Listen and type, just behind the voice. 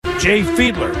A.J.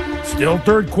 Fiedler, still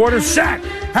third quarter sack.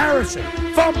 Harrison,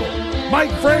 fumble. Mike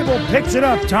Vrabel picks it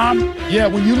up, Tom. Yeah,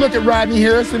 when you look at Rodney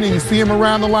Harrison and you see him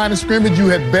around the line of scrimmage, you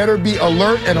had better be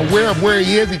alert and aware of where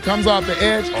he is. He comes off the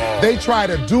edge. They try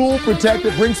to dual protect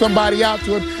it, bring somebody out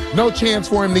to it. No chance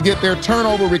for him to get their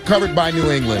turnover recovered by New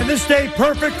England. And this day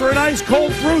perfect for an ice cold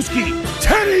brewski.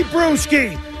 Teddy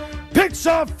Bruschi picks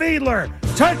off Fiedler.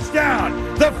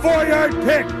 Touchdown. The 4-yard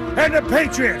pick. And the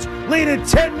Patriots lead at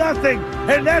 10-0.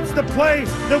 And that's the play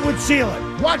that would seal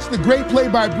it. Watch the great play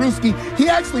by Bruschi. He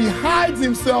actually hides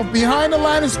himself behind the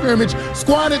line of scrimmage,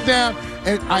 squatted down,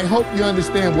 and I hope you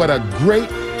understand what a great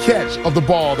catch of the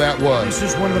ball that was.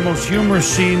 This is one of the most humorous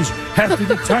scenes. After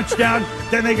the touchdown,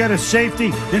 then they got a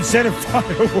safety instead of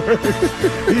fireworks.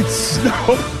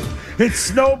 It's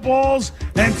snowballs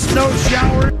and snow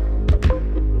showers.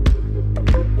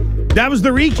 That was the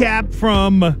recap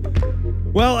from,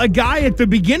 well, a guy at the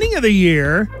beginning of the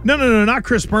year. No, not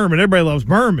Chris Berman. Everybody loves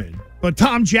Berman. But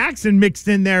Tom Jackson mixed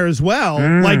in there as well.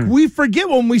 Like, we forget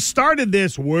when we started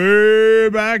this way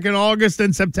back in August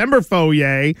and September,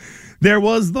 Fauria, there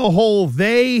was the whole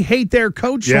they hate their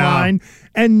coach line.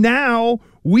 And now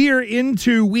we are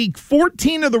into week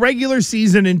 14 of the regular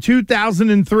season in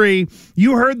 2003.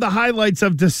 You heard the highlights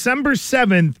of December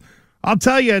 7th. I'll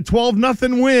tell you, a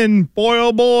 12-0 win. Boy,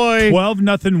 oh boy.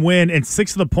 12-0 win, and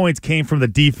 6 of the points came from the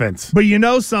defense. But you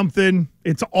know something?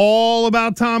 It's all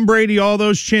about Tom Brady, all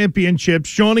those championships.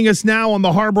 Joining us now on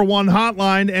the Harbor One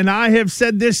hotline, and I have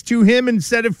said this to him and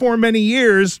said it for many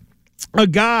years, a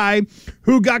guy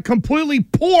who got completely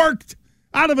porked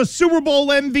out of a Super Bowl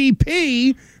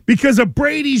MVP because of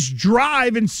Brady's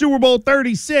drive in Super Bowl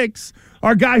 36.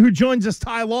 Our guy who joins us,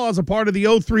 Ty Law, is a part of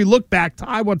the 03 Look Back.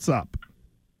 Ty, what's up?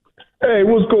 Hey,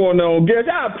 what's going on, Gresh?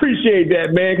 I appreciate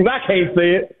that, man, because I can't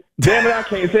say it. Damn it, I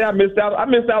can't say it. I missed out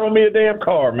on me a damn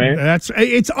car, man.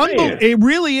 It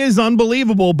really is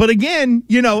unbelievable. But again,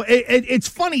 you know, it's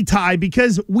funny, Ty,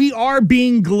 because we are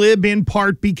being glib in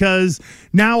part because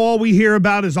now all we hear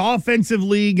about is offensive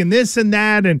league and this and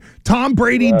that, and Tom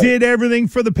Brady did everything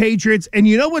for the Patriots. And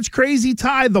you know what's crazy,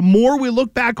 Ty? The more we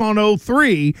look back on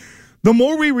 03, the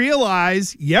more we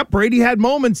realize, yep, Brady had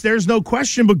moments, there's no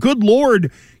question, but good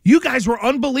Lord, you guys were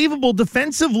unbelievable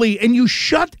defensively, and you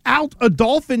shut out a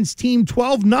Dolphins team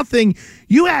 12-0.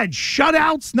 You had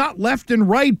shutouts, not left and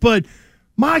right, but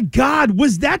my God,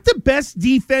 was that the best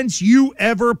defense you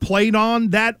ever played on,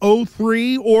 that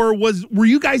 03, or were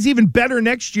you guys even better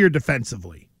next year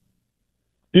defensively?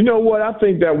 You know what? I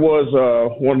think that was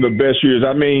one of the best years.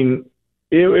 I mean,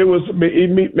 it was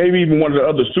maybe even one of the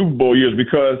other Super Bowl years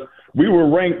because we were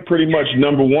ranked pretty much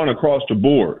number one across the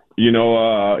board,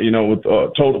 with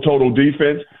total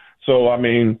defense. So, I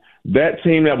mean, that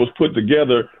team that was put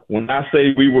together, when I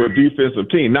say we were a defensive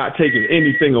team, not taking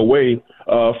anything away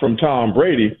from Tom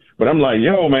Brady, but I'm like,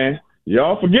 yo, man,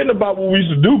 y'all forgetting about what we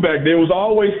used to do back there. It was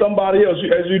always somebody else.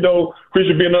 As you know,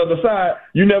 Christian being on the other side,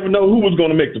 you never know who was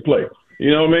going to make the play.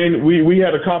 You know what I mean? We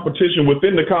had a competition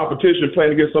within the competition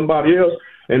playing against somebody else,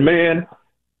 and, man,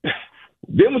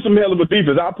 them was some hell of a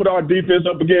defense. I put our defense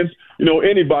up against,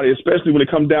 anybody, especially when it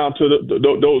comes down to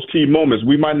those key moments.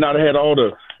 We might not have had all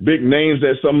the big names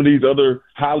that some of these other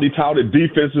highly touted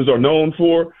defenses are known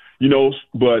for,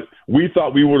 but we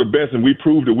thought we were the best, and we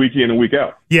proved it week in and week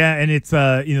out. Yeah, and it's,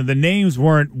 the names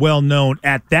weren't well known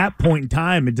at that point in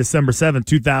time in December 7th,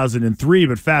 2003,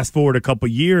 but fast forward a couple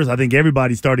years, I think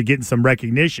everybody started getting some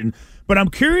recognition. But I'm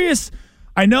curious,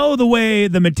 I know the way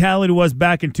the mentality was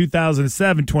back in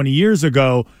 2007, 20 years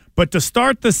ago, but to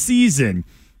start the season,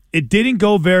 it didn't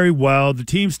go very well. The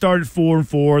team started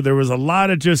 4-4. There was a lot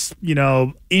of just,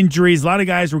 injuries. A lot of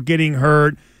guys were getting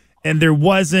hurt, and there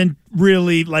wasn't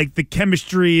really like the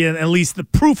chemistry and at least the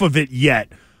proof of it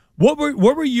yet. What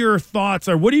were your thoughts,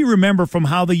 or what do you remember from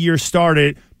how the year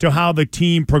started to how the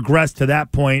team progressed to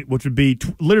that point, which would be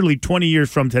literally 20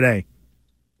 years from today?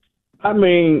 I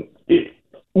mean,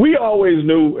 we always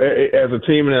knew as a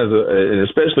team and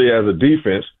especially as a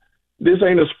defense, this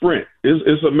ain't a sprint.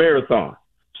 It's a marathon.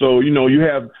 So, you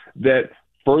have that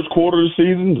first quarter of the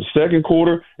season, the second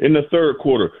quarter, and the third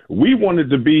quarter. We wanted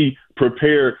to be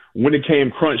prepared when it came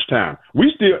crunch time.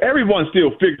 Everyone still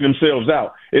figured themselves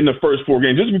out in the first 4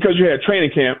 games. Just because you had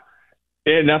training camp,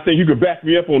 and I think you could back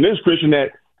me up on this, Christian, that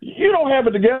you don't have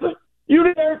it together.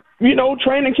 You're there,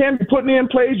 training camp, you're putting in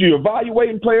plays, you're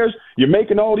evaluating players, you're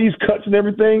making all these cuts and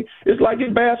everything. It's like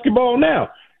in basketball now.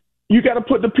 You got to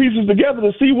put the pieces together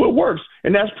to see what works,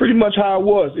 and that's pretty much how it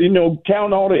was.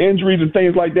 Counting all the injuries and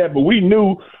things like that, but we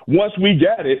knew once we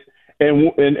got it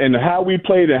and how we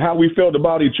played and how we felt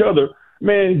about each other,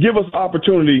 man, give us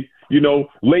opportunity,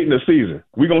 late in the season.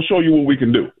 We're going to show you what we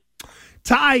can do.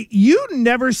 Ty, you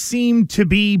never seem to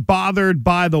be bothered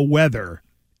by the weather.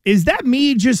 Is that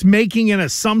me just making an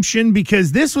assumption?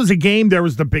 Because this was a game, there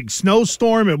was the big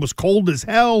snowstorm. It was cold as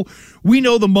hell. We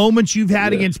know the moments you've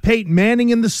had against Peyton Manning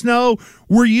in the snow.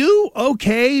 Were you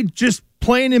okay just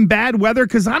playing in bad weather?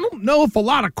 Because I don't know if a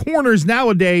lot of corners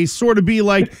nowadays sort of be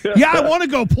like, yeah, I want to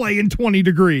go play in 20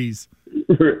 degrees.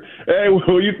 Hey,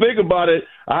 when you think about it,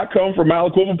 I come from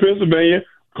Aliquippa, Pennsylvania,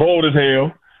 cold as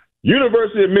hell.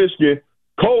 University of Michigan,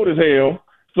 cold as hell.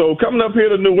 So coming up here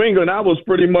to New England, I was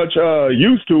pretty much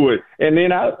used to it. And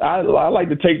then I like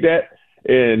to take that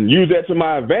and use that to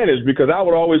my advantage because I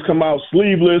would always come out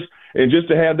sleeveless. And just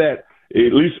to have that,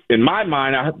 at least in my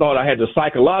mind, I thought I had the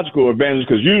psychological advantage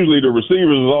because usually the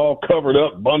receivers is all covered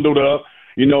up, bundled up,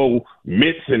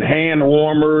 mitts and hand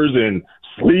warmers and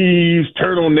sleeves,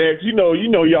 turtlenecks. You know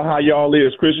y'all how y'all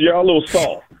is, Chris. Y'all a little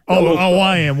soft.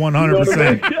 I am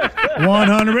 100%.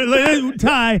 100.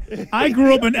 Ty, I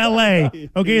grew up in L.A.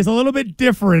 Okay, it's a little bit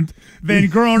different than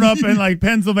growing up in like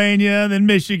Pennsylvania and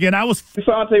Michigan.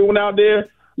 Sante went out there.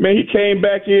 Man, he came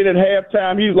back in at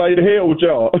halftime. He's like, the hell with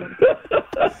y'all.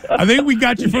 I think we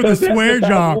got you for the swear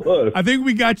jar. I think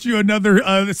we got you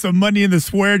another some money in the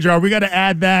swear jar. We got to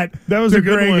add that. That was a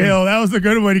good Greg one. Hill. That was a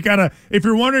good one. If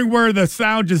you're wondering where the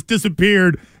sound just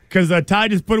disappeared, because Ty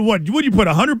just put what? Would you put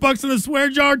 $100 in the swear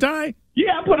jar, Ty?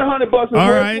 Yeah, I put $100 in.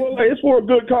 All right. It's for a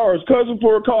good cause, cousin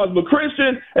for a cause. But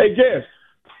Christian, hey, guess,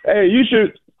 hey, you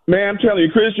should. Man, I'm telling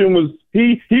you, Christian was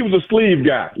he was a sleeve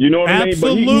guy. You know what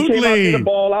Absolutely. I mean? But he came out to the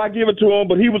ball. I give it to him,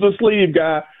 but he was a sleeve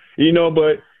guy.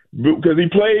 But because he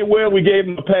played well, we gave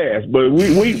him a pass. But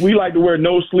we like to wear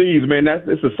no sleeves, man.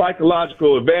 It's a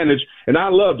psychological advantage, and I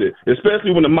loved it,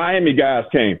 especially when the Miami guys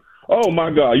came. Oh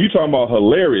my God, you talking about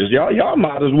hilarious? Y'all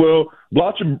might as well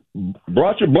brought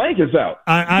your blankets out.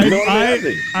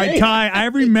 Ty, I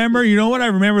remember. You know what I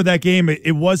remember that game?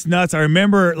 It was nuts. I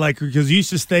remember because you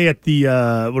used to stay at the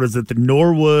the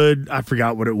Norwood. I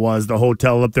forgot what it was. The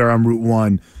hotel up there on Route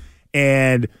 1,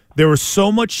 and there was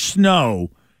so much snow.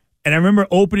 And I remember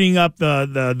opening up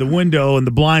the window and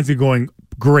the blinds and going,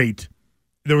 great.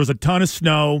 There was a ton of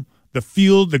snow.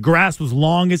 The grass was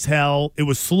long as hell. It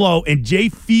was slow. And Jay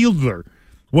Fiedler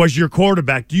was your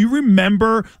quarterback. Do you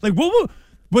remember, what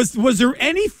was there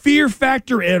any fear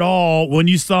factor at all when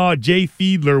you saw Jay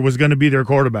Fiedler was going to be their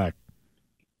quarterback?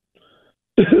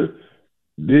 Did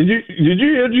you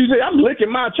say I'm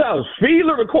licking my child?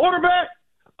 Fiedler the quarterback?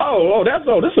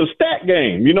 This is a stat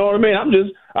game. You know what I mean?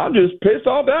 I'm just pissed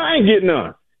off that I ain't getting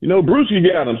none. Brucey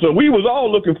got him. So we was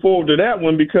all looking forward to that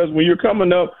one because when you're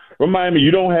coming up from Miami, you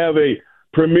don't have a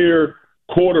premier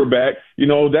quarterback.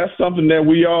 That's something that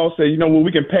we all say,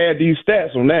 we can pad these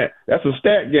stats on that. That's a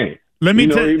stat game. Let me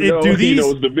tell you,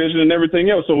 division and everything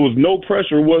else. So it was no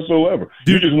pressure whatsoever.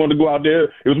 You just wanted to go out there.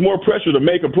 It was more pressure to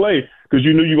make a play because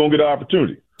you knew you were going to get an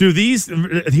opportunity.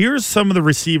 Here's some of the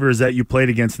receivers that you played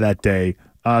against that day.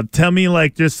 Tell me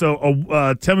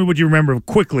tell me what you remember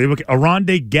quickly. Look, Aronde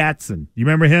Gatson. You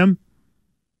remember him?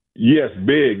 Yes,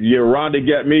 big. Yeah, Aronde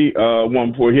got me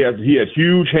one point. He had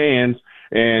huge hands,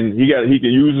 and he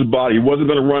can use his body. He wasn't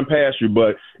going to run past you,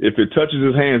 but if it touches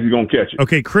his hands, he's going to catch it.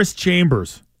 Okay, Chris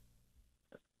Chambers.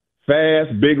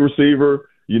 Fast, big receiver.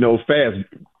 Fast,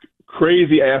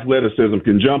 crazy athleticism.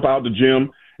 Can jump out the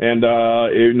gym, and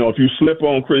if you slip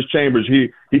on Chris Chambers,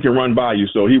 he can run by you.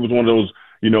 So he was one of those.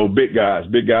 Big guys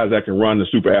that can run, the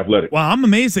super athletic. Wow, I'm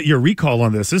amazed at your recall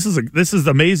on this. This is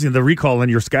amazing, the recall on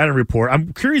your scouting report.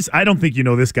 I'm curious. I don't think you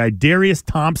know this guy, Darius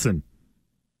Thompson.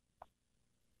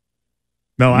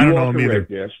 No, I don't know him either.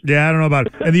 Yes. Yeah, I don't know about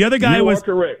it. And the other guy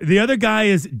correct. The other guy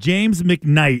is James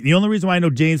McKnight. The only reason why I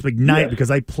know James McKnight because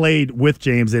I played with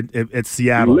James at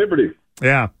Seattle. Liberty.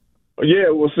 Yeah. Yeah.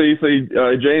 Well, see,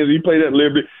 James, he played at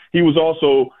Liberty. He was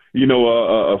also.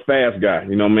 A fast guy. He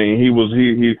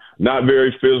he not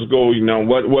very physical.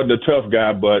 Wasn't a tough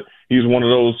guy, but he's one of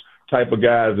those type of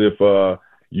guys. If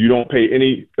you don't pay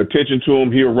any attention to him,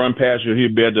 he'll run past you.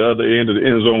 He'll be at the other end of the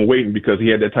end zone waiting because he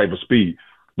had that type of speed.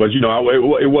 But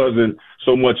it wasn't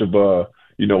so much of a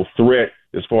threat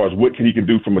as far as what he can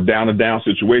do from a down to down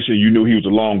situation. You knew he was a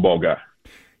long ball guy.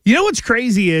 You know what's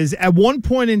crazy is at one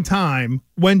point in time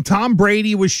when Tom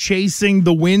Brady was chasing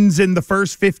the wins in the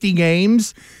first 50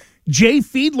 games, Jay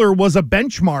Fiedler was a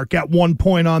benchmark at one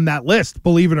point on that list,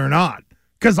 believe it or not.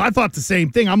 Because I thought the same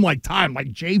thing. I'm like,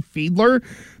 Jay Fiedler?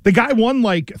 The guy won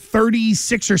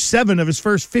 36 or 7 of his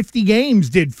first 50 games,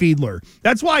 did Fiedler.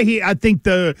 That's why I think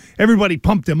everybody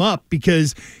pumped him up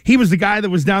because he was the guy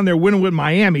that was down there winning with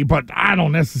Miami, but I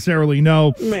don't necessarily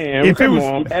know. Man, come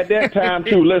on. At that time,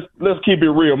 too, let's keep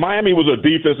it real. Miami was a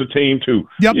defensive team, too.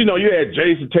 Yep. You had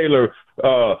Jason Taylor,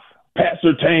 Pat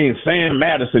Surtain, Sam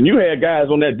Madison. You had guys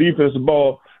on that defensive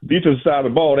side of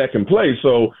the ball that can play.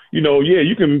 So,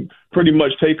 you can pretty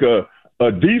much take a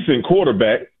decent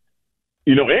quarterback,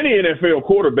 any NFL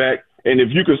quarterback, and if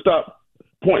you can stop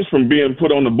points from being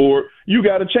put on the board, you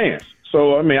got a chance.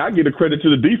 So, I give the credit to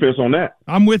the defense on that.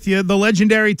 I'm with you. The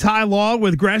legendary Ty Law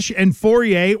with Gresh and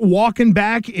Fauria walking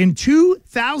back in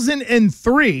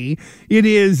 2003. It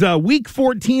is week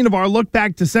 14 of our look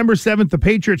back, December 7th. The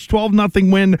Patriots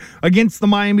 12-0 win against the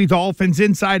Miami Dolphins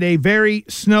inside a very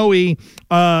snowy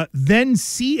then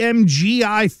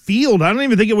CMGI field. I don't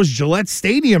even think it was Gillette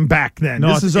Stadium back then.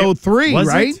 No, this is 03,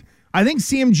 right? It? I think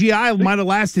CMGI might have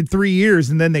lasted 3 years,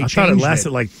 and then they changed it. I thought it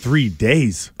lasted like 3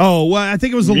 days. Oh, well, I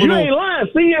think it was a little. You ain't lying.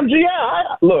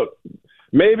 CMGI. Look,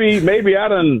 maybe I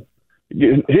done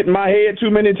hit my head too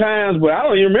many times, but I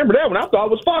don't even remember that one. I thought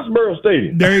it was Foxborough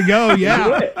Stadium. There you go.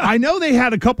 Yeah, I know they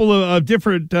had a couple of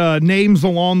different names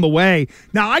along the way.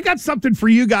 Now, I got something for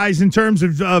you guys in terms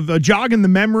of jogging the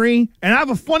memory, and I have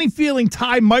a funny feeling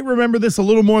Ty might remember this a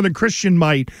little more than Christian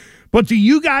might. But do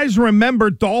you guys remember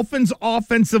Dolphins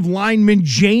offensive lineman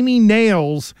Jamie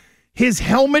Nails? His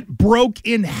helmet broke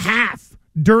in half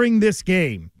during this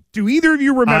game. Do either of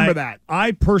you remember that?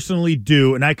 I personally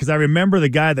do, and because I remember the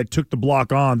guy that took the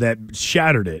block on that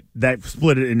shattered it, that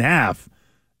split it in half.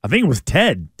 I think it was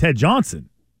Ted Johnson.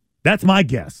 That's my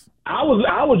guess. I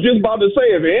was just about to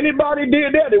say, if anybody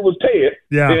did that, it was Ted.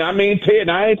 Yeah. And Ted,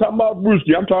 and I ain't talking about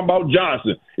Brewski, I'm talking about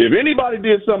Johnson. If anybody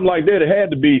did something like that, it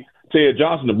had to be Ted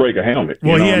Johnson to break a helmet.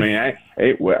 Well,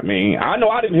 I know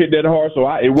I didn't hit that hard, so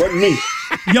it wasn't me.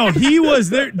 Yo, he was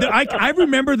there. I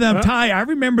remember them, Ty. I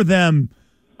remember them.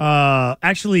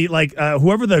 Actually,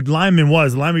 whoever the lineman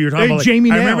was, the lineman you were talking about,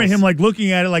 Jamie I remember Nails. him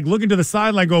looking at it, looking to the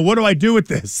sideline, going, "What do I do with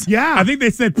this?" Yeah, I think they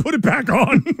said, "Put it back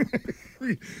on."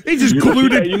 He just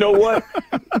glued it. You know what?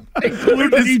 They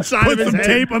glued it each side Put of his some head.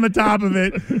 tape on the top of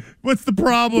it. What's the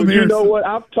problem here? You know what?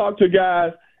 I've talked to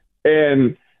guys,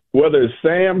 and whether it's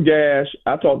Sam Gash,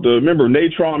 I talked to, remember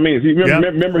Natron Means.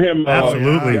 Remember him?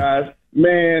 Absolutely. Guys,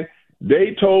 man,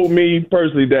 they told me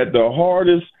personally that the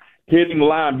hardest hitting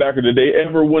linebacker that they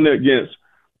ever went against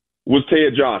was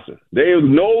Ted Johnson.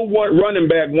 No one running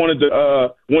back wanted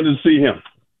to see him.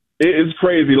 It's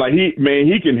crazy. Like he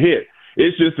can hit.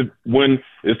 It's just that when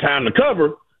it's time to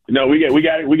cover, we got to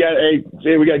get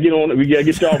on it. We got to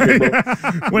get you off here, bro.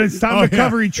 When it's time to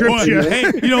cover, he trips you.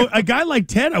 Hey, a guy like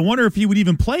Ted, I wonder if he would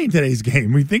even play in today's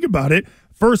game. When you think about it,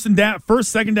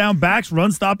 second down backs,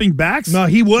 run stopping backs. No,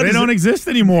 he would. They don't exist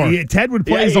anymore. Yeah, Ted would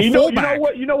play as a fullback.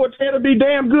 You know what Ted would be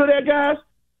damn good at, guys?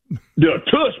 The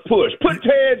tush push. Put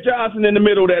Ted Johnson in the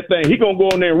middle of that thing. He gonna go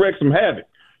in there and wreck some havoc.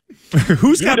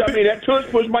 That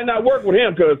tush push might not work with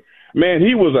him because, man,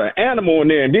 he was an animal in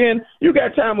there. And then you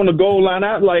got time on the goal line.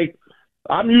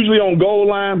 I'm usually on goal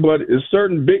line, but it's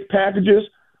certain big packages.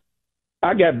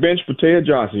 I got benched for Ted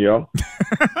Johnson, yo.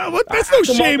 There's no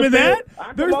shame in that.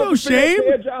 There's no shame.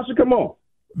 Ted Johnson, come on.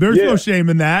 There's no shame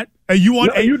in that.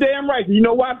 You damn right. You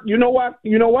know why?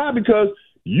 Because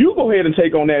you go ahead and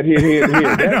take on that hit.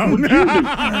 That's what you do.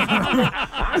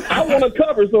 I want to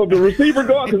cover, so if the receiver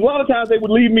goes, because a lot of times they would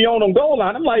leave me on goal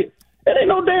line. I'm like, there ain't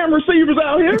no damn receivers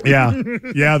out here.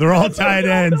 Yeah, they're all tight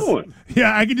ends.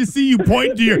 Yeah, I can just see you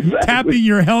pointing to tapping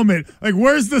your helmet. Like,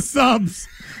 where's the subs?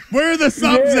 Where are the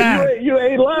subs at? You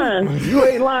ain't lying.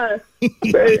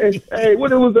 hey,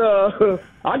 what it was?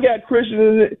 I got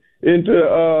Christian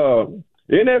into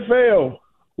NFL.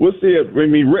 What's it?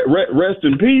 Rest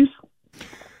in peace.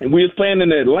 And we was playing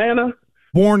in Atlanta.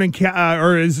 Born in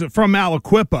is from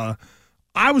Aliquippa.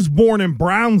 I was born in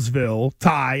Brownsville,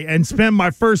 Ty, and spent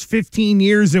my first 15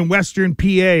 years in Western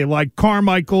PA, like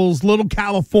Carmichael's, Little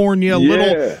California,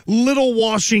 Little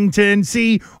Washington.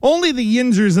 See, only the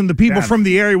Yinzers and the people from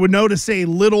the area would know to say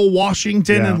Little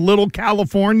Washington and Little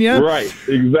California. Right,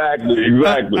 exactly.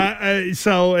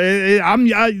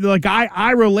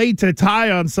 I relate to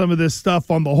Ty on some of this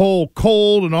stuff on the whole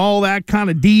cold and all that kind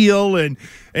of deal, and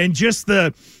just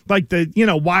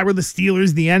why were the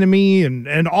Steelers the enemy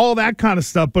and all that kind of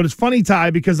stuff. But it's funny,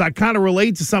 Ty, because I kind of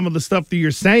relate to some of the stuff that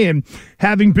you're saying,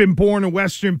 having been born in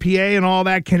Western PA and all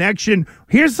that connection.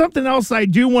 Here's something else I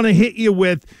do want to hit you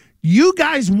with. You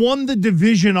guys won the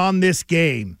division on this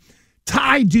game.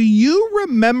 Ty, do you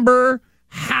remember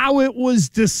how it was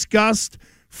discussed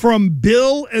from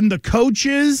Bill and the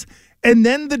coaches, and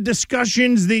then the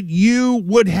discussions that you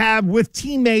would have with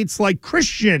teammates like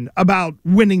Christian about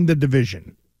winning the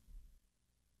division?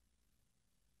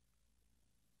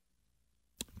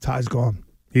 Ty's gone.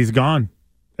 He's gone.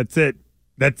 That's it.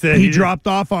 He dropped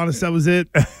off on us. That was it.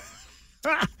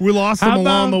 We lost him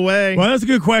along the way. Well, that's a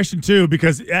good question, too,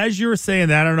 because as you were saying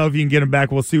that, I don't know if you can get him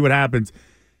back. We'll see what happens.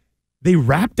 They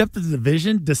wrapped up the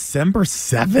division December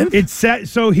 7th? It's set.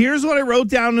 So here's what I wrote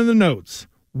down in the notes.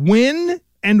 Win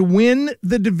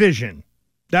the division.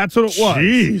 That's what it was.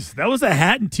 Jeez, that was a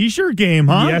hat and T-shirt game,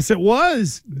 huh? Yes, it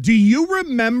was. Do you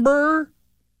remember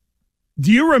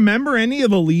any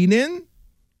of the lead-in?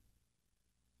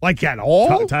 Like at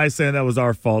all? Ty's saying that was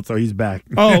our fault, so he's back.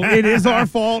 Oh, it is our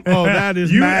fault? Oh, that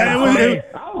is mad. I was like,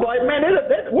 man,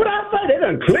 what I say? They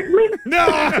done click me?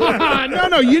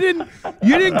 No, you didn't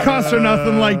cuss or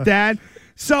nothing like that.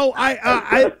 So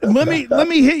let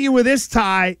me hit you with this,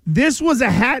 Ty. This was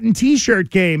a hat and T-shirt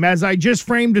game, as I just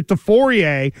framed it to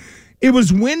Fauria. It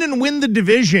was win the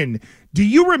division. Do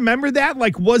you remember that?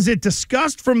 Like, was it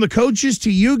discussed from the coaches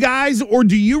to you guys, or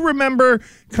do you remember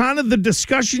kind of the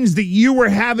discussions that you were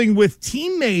having with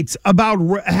teammates about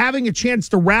having a chance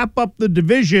to wrap up the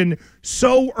division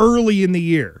so early in the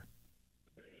year?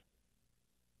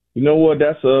 You know what?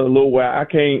 That's a little way. I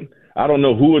don't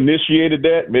know who initiated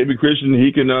that. Maybe Christian,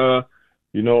 he can,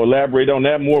 elaborate on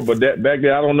that more. But back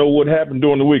there, I don't know what happened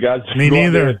during the week. I just Me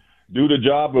neither. Do the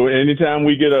job. But anytime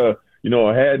we get a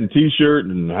hat and T-shirt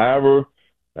and however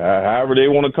they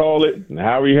want to call it, and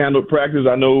however you handle practice,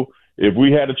 I know if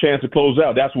we had a chance to close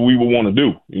out, that's what we would want to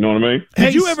do. You know what I mean?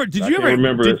 Did you ever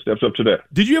remember it steps up to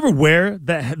that? Did you ever wear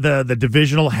the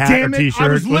divisional hat Damn or it, T-shirt? I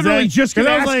was literally just going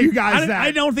to ask you guys that.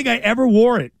 I don't think I ever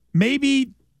wore it.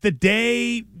 Maybe the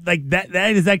day like that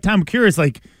exact time. I'm curious,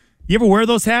 like, you ever wear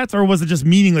those hats, or was it just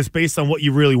meaningless based on what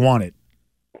you really wanted?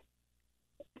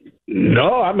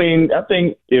 No, I mean, I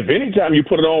think if any time you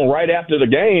put it on right after the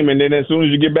game, and then as soon as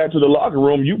you get back to the locker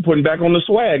room, you putting back on the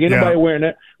swag. Ain't nobody wearing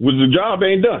that. Was the job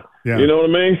ain't done. Yeah. You know what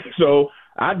I mean? So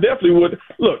I definitely would.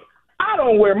 Look, I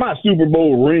don't wear my Super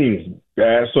Bowl rings,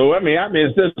 guys. So I mean,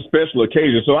 it's just a special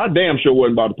occasion. So I damn sure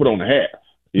wasn't about to put on the hat.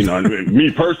 You know, me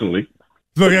personally.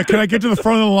 So yeah, can I get to the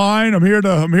front of the line? I'm here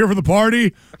for the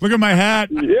party. Look at my hat.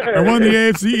 Yeah. I won the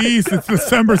AFC East. It's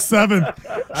December 7th.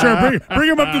 Sure, bring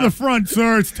him up to the front,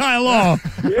 sir. It's Ty Law.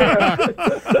 Yeah.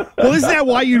 Well, isn't that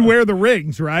why you'd wear the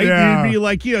rings, right? Yeah. You'd be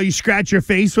like, you scratch your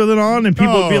face with it on, and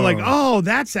people would be like, "Oh,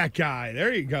 that's that guy."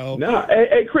 There you go. No,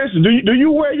 hey, Chris, do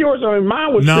you wear yours? I mean,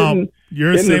 mine was sitting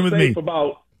you're in the same the with safe me.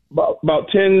 About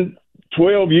 10,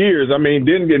 12 years. I mean,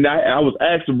 I was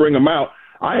asked to bring them out.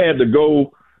 I had to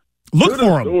go. Look for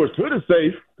them. To the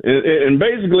safe, and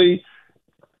basically,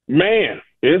 man,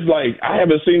 it's like I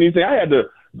haven't seen anything. I had to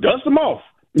dust them off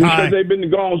because they've been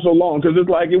gone so long. Because it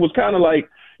was kind of like,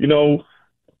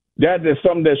 that is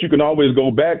something that you can always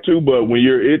go back to. But when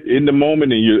you're in the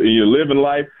moment and you're living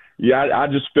life, I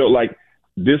just felt like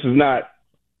this is not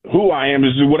who I am.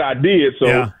 This is what I did.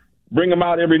 So bring them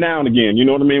out every now and again. You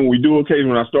know what I mean? When we do occasion,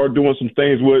 when I start doing some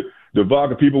things with the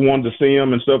vodka, people wanted to see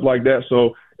them and stuff like that.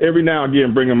 So every now and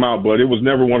again, bring them out. But it was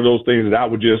never one of those things that I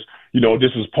would just,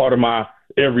 this is part of my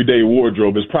everyday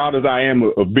wardrobe. As proud as I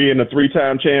am of being a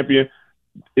 3-time champion,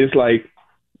 it's like,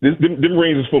 them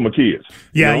rings is for my kids.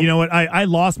 Yeah, you know what? I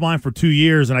lost mine for 2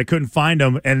 years, and I couldn't find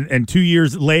them. And 2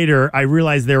 years later, I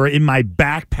realized they were in my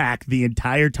backpack the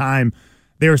entire time.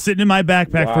 They were sitting in my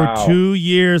backpack for 2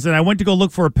 years, and I went to go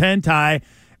look for a pen tie,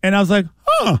 and I was like,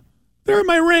 there are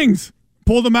my rings.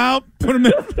 Pulled them out, put them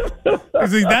in.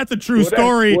 That's a true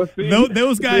story.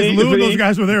 Those guys, Lou and those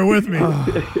guys were there with me.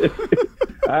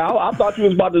 I thought you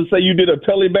was about to say you did a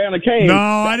Taliban of cane. No,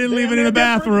 I didn't leave it in the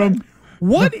bathroom.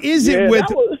 What is it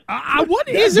with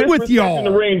y'all? In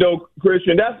the ring, though,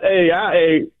 Christian. That's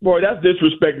that's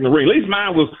disrespecting the ring. At least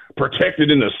mine was protected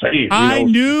in the safe. I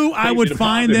knew I would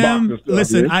find them.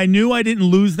 Listen, I knew I didn't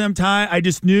lose them, Ty. I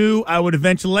just knew I would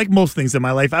eventually, like most things in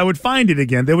my life, I would find it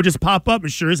again. They would just pop up,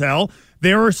 and sure as hell,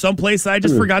 they were someplace I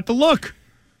just forgot to look.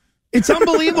 It's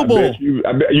unbelievable.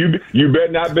 I bet you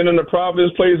better not been in the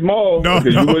Providence Place Mall. No.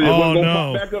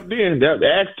 Pop back up then.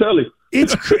 Ask Tully.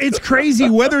 It's crazy,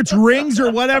 whether it's rings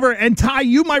or whatever. And Ty,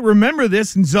 you might remember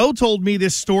this, and Zoe told me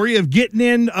this story of getting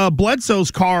in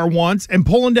Bledsoe's car once and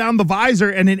pulling down the visor,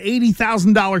 and an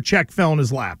 $80,000 check fell in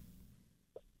his lap.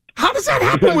 How does that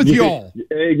happen with y'all?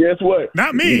 Hey, guess what?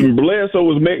 Not me. Bledsoe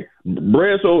was making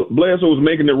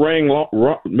it rain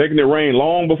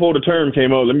long before the term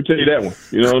came out. Let me tell you that one.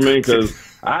 You know what I mean? Because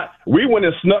we went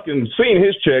and snuck and seen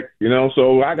his check.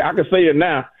 So I can say it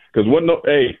now because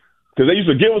because they used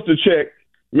to give us the check.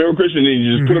 Remember, Christian,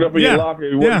 you just put it up in your locker.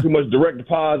 It wasn't too much direct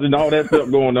deposit and all that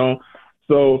stuff going on.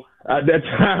 So at that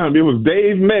time, it was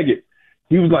Dave Meggett.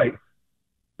 He was like,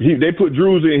 they put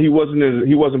Drews in. He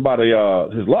wasn't by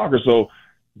his locker. So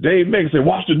Dave Meggett said,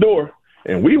 "Watch the door."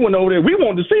 And we went over there. We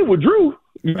wanted to see what Drew.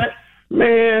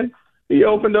 Man, he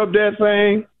opened up that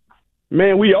thing.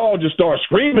 Man, we all just started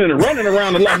screaming and running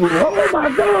around the locker room. Oh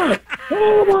my God!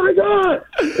 Oh my God!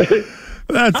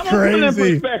 That's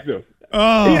crazy. Perspective. You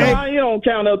know, you don't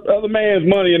count other man's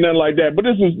money and nothing like that. But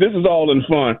this is all in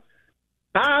fun.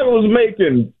 I was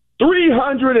making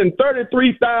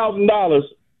 $333,000.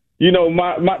 You know,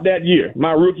 my that year,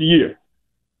 my rookie year.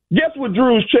 Guess what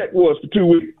Drew's check was for 2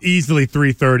 weeks? Easily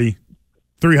 330.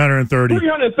 330.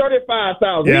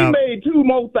 335,000. Yeah. He made $2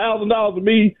 more thousand with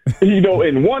me, you know,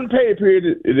 in one pay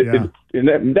period,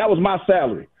 and that was my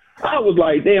salary. I was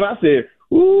like, damn. I said,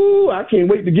 ooh, I can't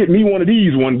wait to get me one of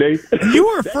these one day. You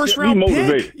were a first round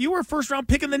pick. You were a first round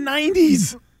pick in the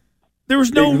 90s. There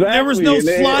was no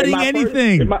slotting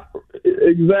anything.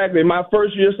 Exactly. My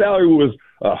first year salary was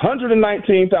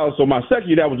 $119,000. So my second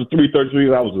year that was a 333.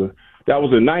 That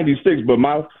was a 96. But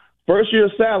my first year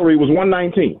salary was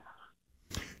 $119,000.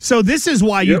 So this is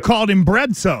why you called him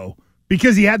Breadso,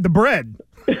 because he had the bread.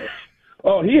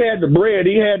 Oh, he had the bread.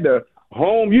 He had the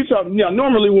home.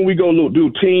 Normally when we go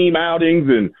do team outings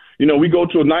and, you know, we go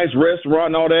to a nice restaurant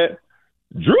and all that,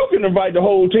 Drew can invite the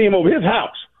whole team over his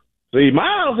house. See, my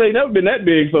house ain't never been that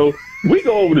big, so we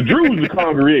go over to Drew's to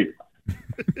congregate.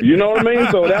 You know what I mean?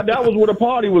 So that was where the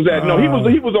party was at. No, he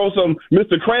was on some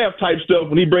Mr. Kraft type stuff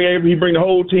when he bring the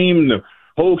whole team and the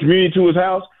whole community to his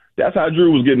house. That's how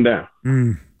Drew was getting down.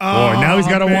 Boy, now he's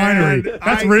got a winery.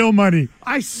 That's real money.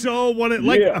 I so want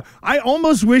it. I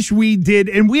almost wish we did,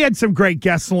 and we had some great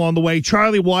guests along the way,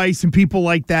 Charlie Weiss and people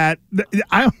like that.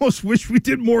 I almost wish we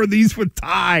did more of these with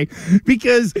Ty,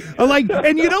 because,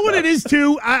 and you know what it is,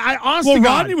 too? I honestly,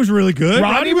 Rodney was really good.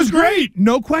 Rodney was great.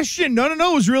 No question. No,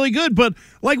 it was really good. But,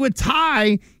 like, with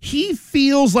Ty, he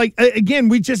feels like, again,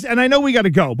 and I know we got to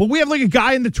go, but we have, like, a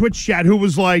guy in the Twitch chat who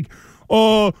was like,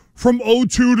 from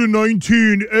 02 to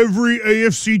 19, every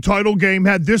AFC title game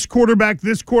had this quarterback,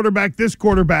 this quarterback, this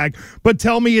quarterback, but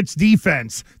tell me it's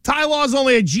defense. Ty Law's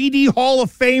only a GD Hall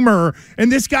of Famer,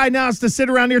 and this guy now has to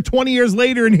sit around here 20 years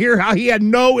later and hear how he had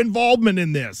no involvement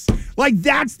in this. Like,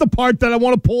 that's the part that I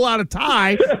want to pull out of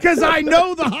Ty, because I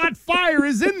know the hot fire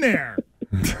is in there.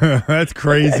 That's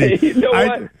crazy. Hey, you know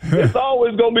what? There's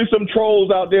always going to be some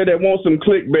trolls out there that want some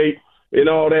clickbait and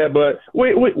all that, but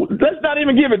let's not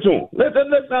even give it to them. Let's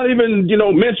not even,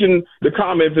 mention the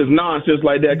comment if it's nonsense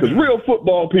like that, because real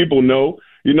football people know,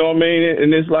 you know what I mean?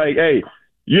 And it's like, hey,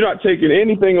 you're not taking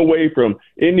anything away from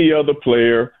any other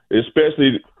player,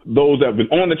 especially those that have been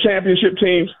on the championship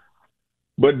teams.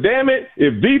 But damn it,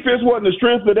 if defense wasn't the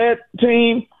strength of that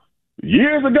team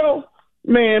years ago,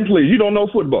 man, please, you don't know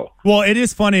football. Well, it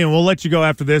is funny, and we'll let you go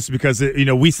after this because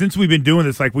since we've been doing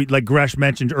this, like Gresh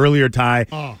mentioned earlier,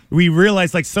 Ty, we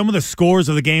realized like some of the scores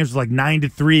of the games was like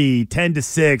 9-3,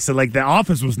 10-6, and like the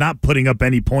offense was not putting up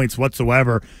any points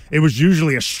whatsoever. It was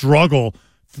usually a struggle,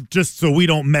 just so we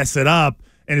don't mess it up,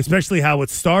 and especially how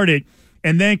it started.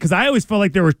 And then, because I always felt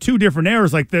like there were two different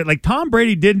eras, like Tom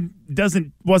Brady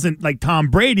wasn't like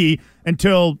Tom Brady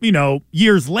until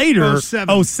years later,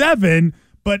 07.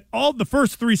 But all the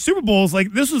first three Super Bowls,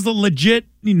 like this was the legit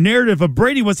narrative of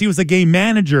Brady he was a game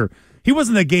manager. He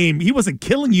wasn't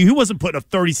killing you. He wasn't putting up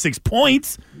 36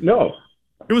 points. No.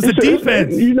 It was the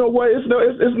defense. You know what? It's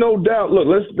no doubt. Look,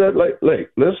 let's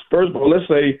first of all, let's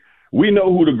say we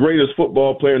know who the greatest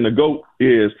football player in the GOAT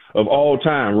is of all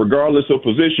time, regardless of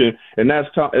position, and that's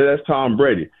Tom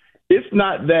Brady. It's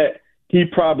not that he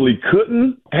probably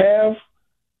couldn't have,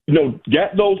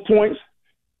 got those points.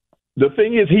 The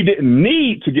thing is, he didn't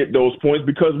need to get those points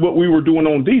because what we were doing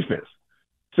on defense.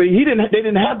 See, they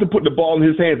didn't have to put the ball in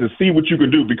his hands and see what you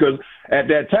could do, because at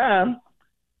that time,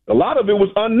 a lot of it was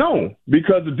unknown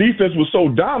because the defense was so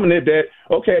dominant that,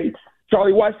 okay,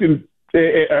 Charlie Weiss can,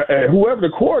 whoever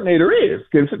the coordinator is,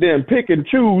 can sit there and pick and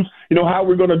choose, how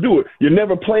we're going to do it. You're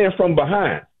never playing from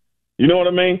behind. You know what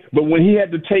I mean? But when he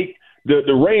had to take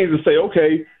the reins and say,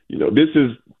 okay, this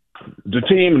is the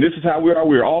team and this is how we are,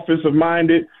 we're offensive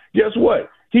minded. Guess what?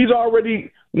 He's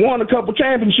already won a couple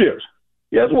championships.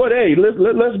 Guess what? Hey,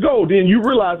 let's go. Then you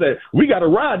realize that we got to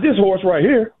ride this horse right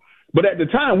here. But at the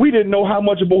time, we didn't know how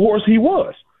much of a horse he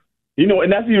was.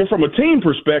 And that's even from a team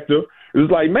perspective.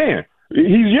 It's like, man,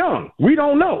 he's young. We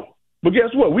don't know. But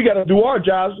guess what? We got to do our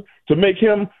jobs to make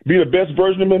him be the best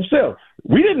version of himself.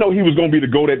 We didn't know he was going to be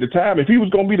the GOAT at the time. If he was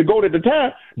going to be the GOAT at the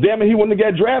time, damn it, he wouldn't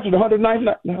have got drafted the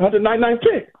 199th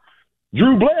pick.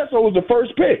 Drew Bledsoe was the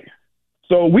first pick.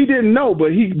 So we didn't know,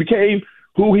 but he became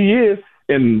who he is,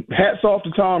 and hats off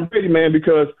to Tom Brady, man,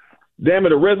 because, damn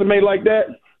it, a resume like that,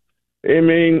 I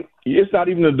mean, it's not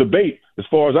even a debate as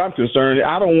far as I'm concerned.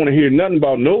 I don't want to hear nothing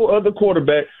about no other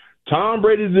quarterback. Tom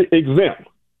Brady's exempt.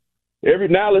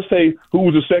 Now let's say who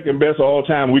was the second best of all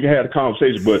time. We can have a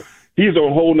conversation, but he's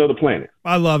on a whole nother planet.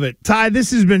 I love it. Ty,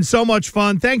 this has been so much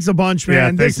fun. Thanks a bunch, man. Yeah,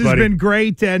 thanks, this has been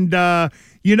great. And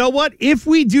you know what? If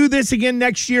we do this again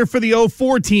next year for the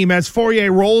 04 team, as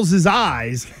Fauria rolls his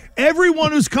eyes,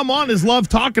 everyone who's come on has loved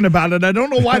talking about it. I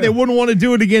don't know why they wouldn't want to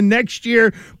do it again next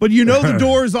year, but you know the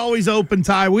door is always open,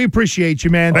 Ty. We appreciate you,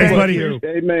 man. Thanks, Thank buddy. you.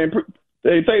 Hey, man.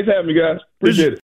 Hey, thanks for having me, guys. Appreciate it.